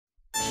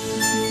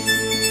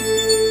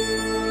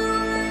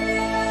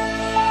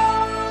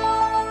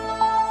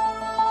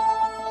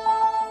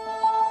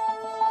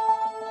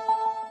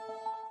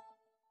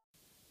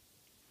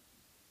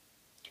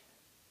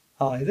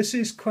Hi, this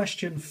is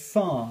question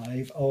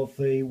 5 of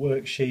the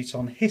worksheet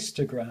on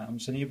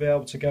histograms, and you'll be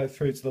able to go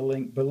through to the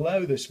link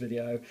below this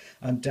video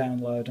and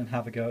download and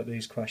have a go at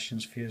these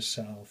questions for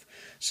yourself.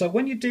 So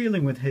when you're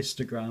dealing with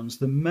histograms,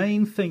 the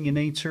main thing you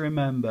need to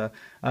remember,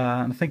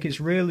 and I think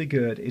it's really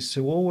good, is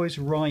to always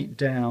write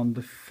down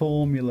the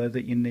formula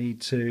that you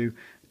need to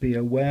be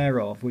aware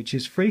of, which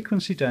is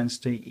frequency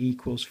density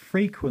equals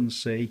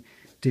frequency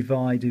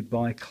divided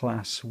by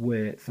class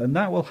width, and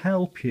that will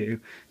help you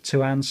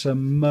to answer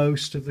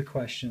most of the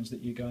questions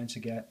that you're going to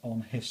get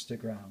on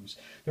histograms.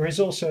 There is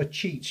also a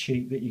cheat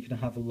sheet that you can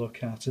have a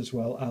look at as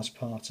well as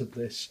part of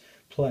this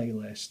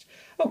playlist.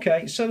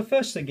 Okay, so the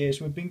first thing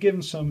is we've been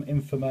given some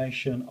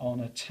information on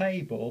a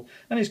table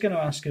and it's going to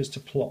ask us to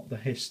plot the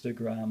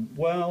histogram.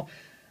 Well,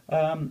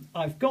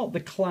 I've got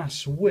the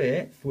class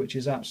width, which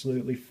is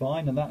absolutely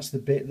fine, and that's the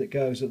bit that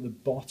goes at the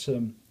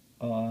bottom,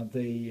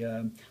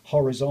 the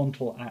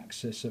horizontal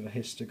axis of a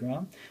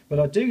histogram. But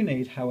I do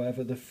need,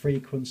 however, the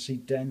frequency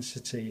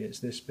density. It's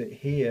this bit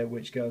here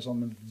which goes on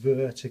the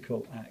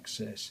vertical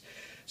axis.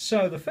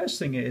 So the first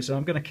thing is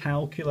I'm going to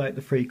calculate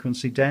the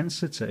frequency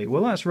density.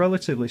 Well, that's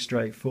relatively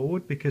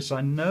straightforward because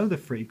I know the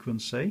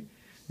frequency.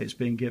 It's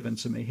been given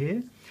to me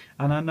here,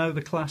 and I know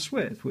the class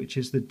width, which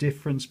is the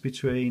difference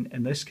between,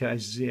 in this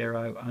case,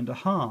 0 and a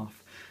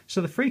half.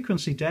 So the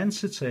frequency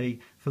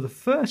density for the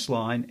first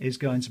line is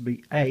going to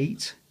be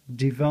 8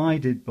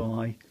 divided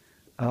by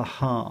a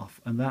half,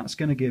 and that's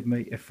going to give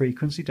me a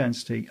frequency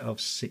density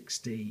of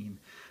 16.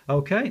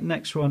 Okay,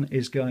 next one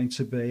is going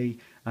to be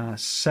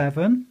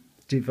 7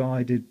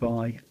 divided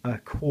by a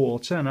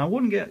quarter, and I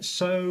wouldn't get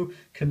so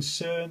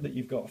concerned that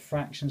you've got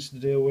fractions to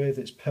deal with.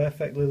 It's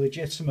perfectly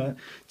legitimate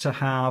to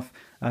have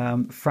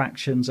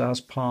fractions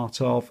as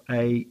part of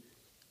a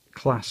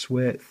class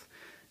width,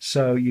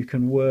 so you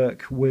can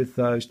work with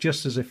those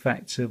just as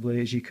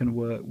effectively as you can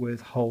work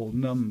with whole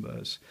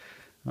numbers.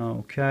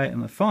 Okay,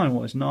 and the final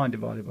one is 9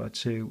 divided by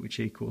 2, which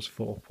equals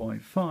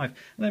 4.5. And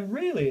then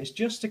really it's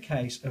just a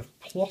case of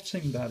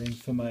plotting that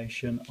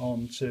information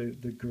onto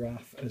the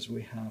graph as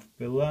we have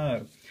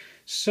below.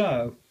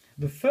 So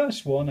the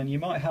first one, and you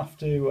might have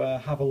to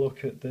have a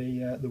look at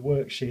the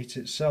worksheet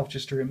itself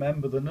just to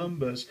remember the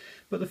numbers,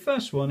 but the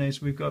first one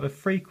is we've got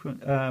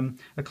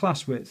a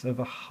class width of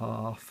a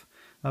half.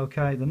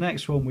 Okay, the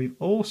next one we've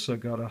also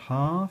got a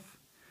half.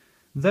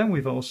 Then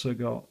we've also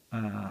got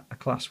a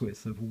class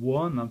width of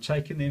 1. I'm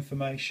taking the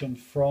information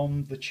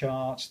from the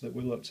charts that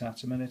we looked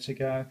at a minute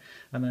ago.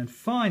 And then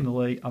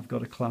finally, I've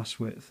got a class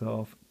width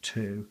of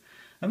 2.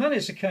 And then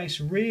it's a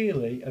case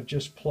really of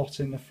just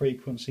plotting the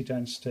frequency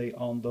density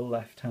on the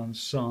left-hand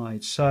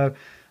side. So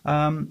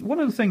one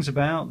of the things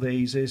about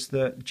these is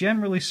that,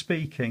 generally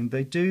speaking,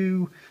 they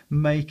do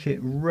make it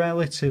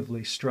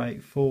relatively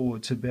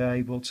straightforward to be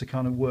able to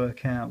kind of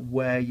work out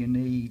where you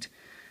need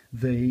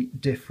the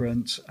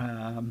different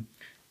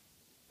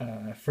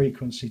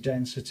frequency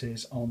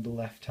densities on the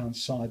left hand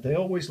side. They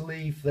always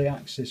leave the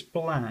axis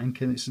blank,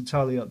 and it's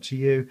entirely up to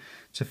you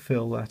to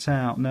fill that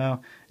out.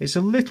 Now it's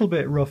a little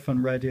bit rough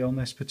and ready on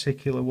this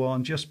particular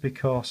one just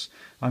because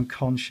I'm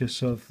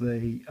conscious of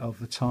the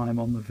time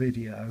on the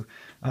video,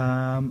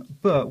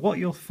 but what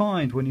you'll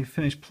find when you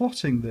finish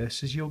plotting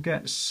this is you'll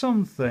get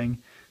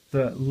something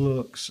that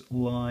looks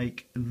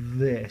like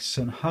this,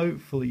 and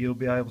hopefully you'll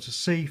be able to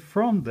see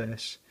from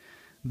this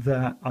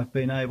that I've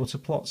been able to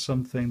plot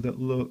something that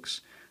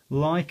looks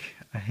like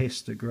a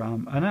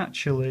histogram, and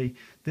actually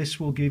this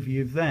will give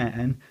you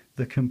then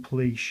the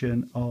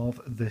completion of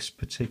this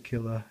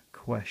particular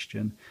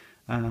question.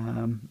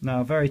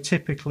 Now very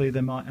typically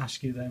they might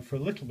ask you then for a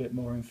little bit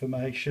more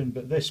information,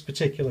 but this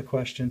particular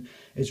question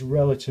is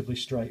relatively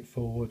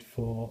straightforward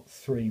for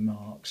 3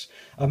 marks.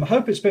 I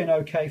hope it's been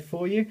okay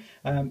for you.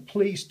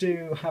 Please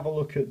do have a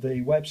look at the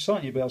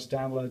website. You'll be able to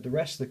download the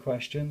rest of the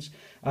questions,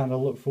 and I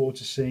look forward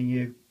to seeing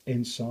you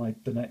inside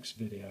the next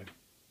video.